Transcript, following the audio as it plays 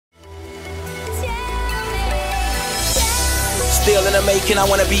still in the making. I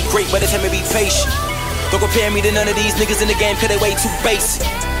wanna be great, but it's time to be patient. Don't compare me to none of these niggas in the game, cause they way too basic.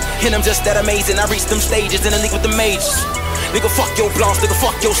 And I'm just that amazing, I reach them stages in the league with the majors. Nigga, fuck your blondes, nigga,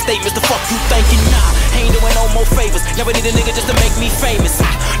 fuck your statements. The fuck you thinking? Nah, ain't doing no more favors. Never need a nigga just to make me famous.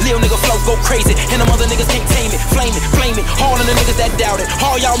 Lil nigga flow go crazy, and them other niggas can't tame it. Flame it, all of the niggas that doubt it.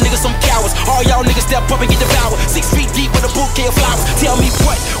 All y'all niggas some cowards, all y'all niggas step up and get devoured. 6 feet deep with a bouquet of flowers. Tell me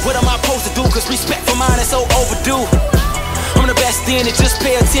what am I supposed to do? Cause respect for mine is so overdue. I'm the best in it, just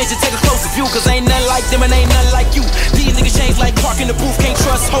pay attention, take a closer view. Cause ain't nothing like them and ain't nothing like you. These niggas change like Clark in the booth, can't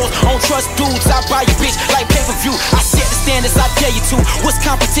trust hoes, don't trust dudes. I buy your bitch like pay-per-view. I set the standards, I dare you to. What's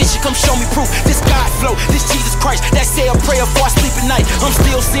competition? Come show me proof. This God flow, this Jesus Christ, that say a prayer before I sleep at night. I'm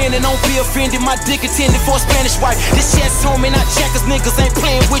still sinning, don't be offended. My dick intended for a Spanish wife. This chest home and I checkers, niggas ain't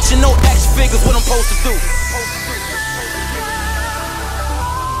playing with you, no action figures. What I'm supposed to do?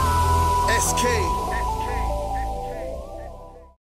 SK.